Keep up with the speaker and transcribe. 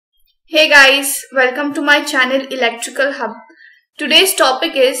Hey guys, welcome to my channel Electrical Hub. Today's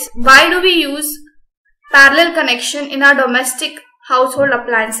topic is why do we use parallel connection in our domestic household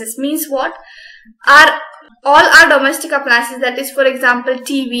appliances? Means what? All our domestic appliances, that is for example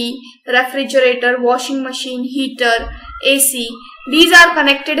TV, refrigerator, washing machine, heater, AC, these are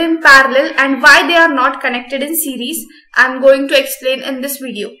connected in parallel, and why they are not connected in series I am going to explain in this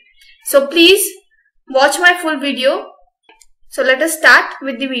video. So please watch my full video. So let us start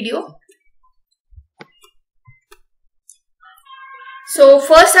with the video. So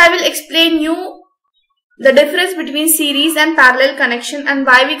first I will explain you the difference between series and parallel connection and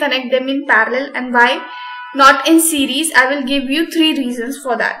why we connect them in parallel and why not in series. I will give you 3 reasons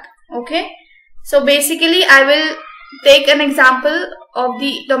for that. Okay. So basically I will take an example of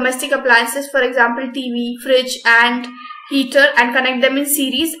the domestic appliances, for example TV, fridge and heater, and connect them in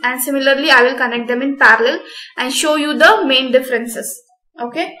series, and similarly I will connect them in parallel and show you the main differences.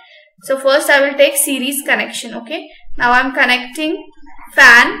 Okay. So first I will take series connection. Okay. Now I am connecting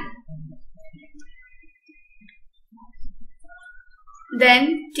fan,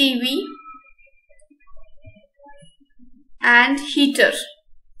 then TV and heater.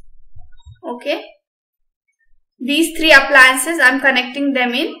 Okay. These 3 appliances I am connecting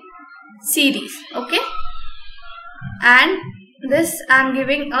them in series. Okay. And this I am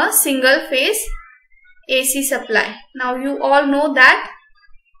giving a single phase AC supply. Now you all know that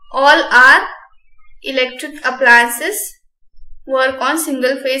all our electric appliances work on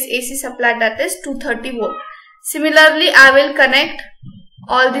single phase AC supply, that is 230 volt. Similarly, I will connect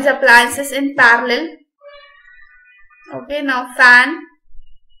all these appliances in parallel. Okay, now fan,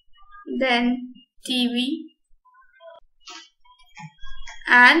 then TV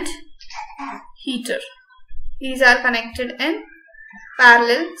and heater. These are connected in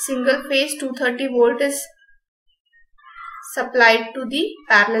parallel. Single phase 230 volt is supplied to the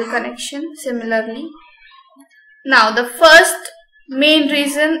parallel connection similarly. Now the first main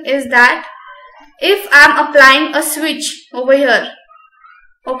reason is that if I am applying a switch over here,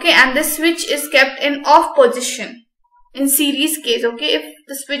 okay, and the switch is kept in off position in series case, okay, if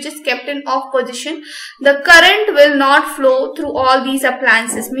the switch is kept in off position, the current will not flow through all these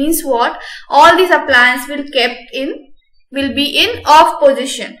appliances. Means what? All these appliances will be in off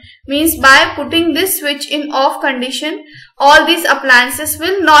position. Means by putting this switch in off condition, all these appliances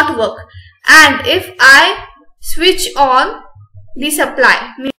will not work. And if I switch on the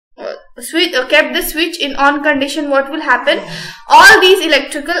supply, kept the switch in on condition, what will happen? All these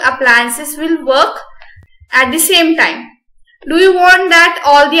electrical appliances will work at the same time. Do you want that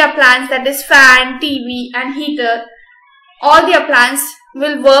all the appliances, that is fan, TV and heater, all the appliances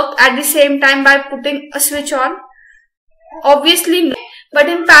will work at the same time by putting a switch on? Obviously no. But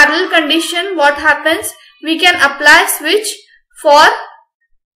in parallel condition, what happens? We can apply switch for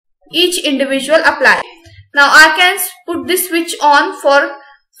each individual appliance. Now I can put this switch on for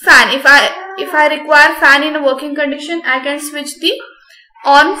fan. If I require fan in a working condition, I can switch the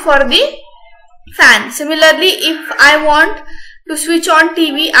on for the fan. Similarly, if I want to switch on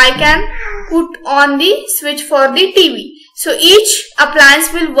TV, I can put on the switch for the TV. So each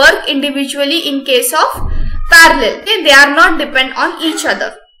appliance will work individually in case of parallel. Okay? They are not dependent on each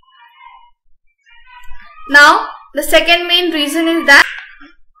other. Now the second main reason is that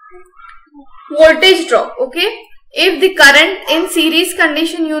voltage drop. Okay, if the current in series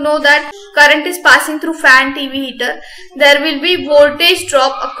condition, you know that current is passing through fan, TV, heater, there will be voltage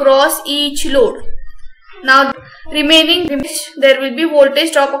drop across each load. Now remaining, there will be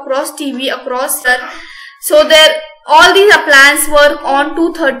voltage drop across TV, across so there all these appliances work on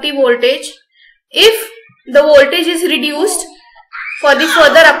 230 voltage. If the voltage is reduced for the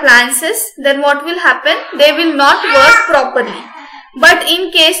further appliances, then what will happen? They will not work properly. But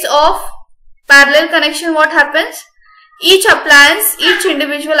in case of parallel connection, what happens? Each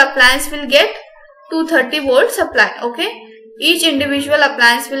individual appliance will get 230 volt supply. Okay, each individual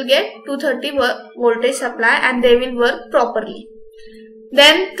appliance will get 230 voltage supply and they will work properly.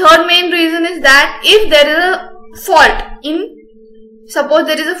 Then third main reason is that if there is a fault in, suppose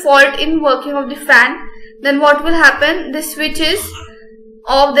there is a fault in working of the fan, then what will happen? The switch is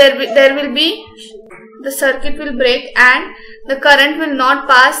off, there will be, the circuit will break and the current will not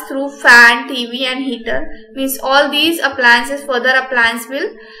pass through fan, TV and heater. Means all these appliances, further appliances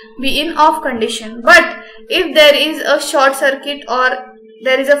will be in off condition. But if there is a short circuit or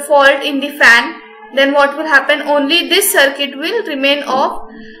there is a fault in the fan, then what will happen? Only this circuit will remain off.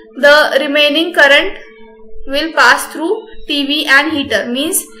 The remaining current will pass through TV and heater.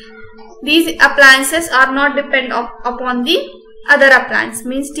 Means these appliances are not dependent upon the other appliance.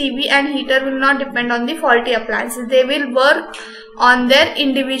 Means TV and heater will not depend on the faulty appliances. They will work on their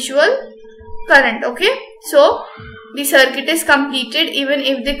individual current. Okay, so the circuit is completed even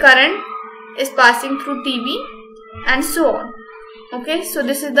if the current is passing through TV and so on. Okay, so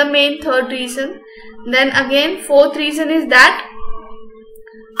this is the main third reason. Then again, fourth reason is that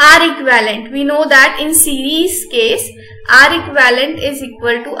R equivalent. We know that in series case, R equivalent is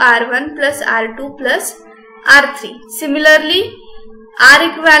equal to R1 plus R2 plus R3. Similarly, R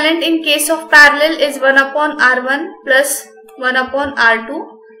equivalent in case of parallel is 1 upon R1 plus 1 upon R2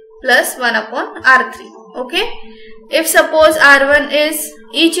 plus 1 upon R3. Okay. If suppose R1 is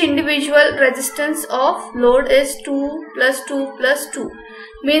each individual resistance of load is 2 plus 2 plus 2,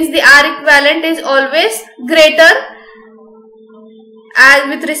 means the R equivalent is always greater as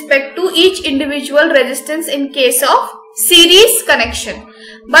with respect to each individual resistance in case of series connection.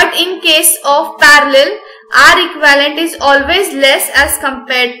 But in case of parallel, R equivalent is always less as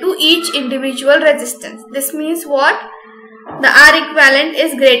compared to each individual resistance. This means what? The R equivalent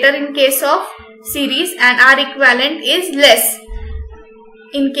is greater in case of series and R equivalent is less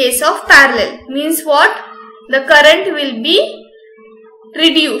in case of parallel. Means what? The current will be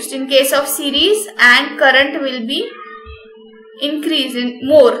reduced in case of series and current will be increased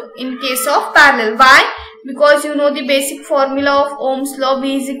more in case of parallel. Why? Because you know the basic formula of Ohm's law,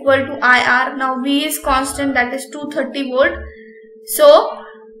 V is equal to IR. Now V is constant, that is 230 volt. So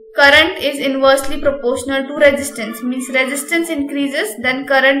current is inversely proportional to resistance. Means resistance increases, then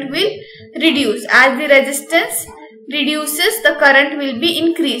current will reduce. As the resistance reduces, the current will be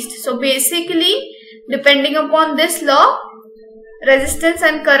increased. So basically, depending upon this law, resistance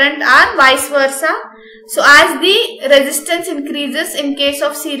and current are vice versa. So as the resistance increases in case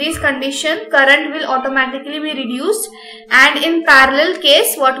of series condition, current will automatically be reduced, and in parallel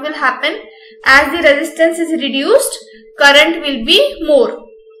case what will happen? As the resistance is reduced, current will be more.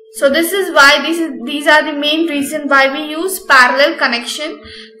 So this is why these are the main reason why we use parallel connection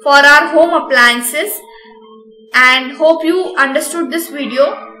for our home appliances. And hope you understood this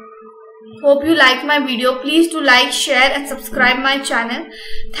video. Hope you like my video. Please do like, share and subscribe my channel.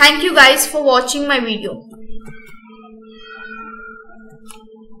 Thank you guys for watching my video.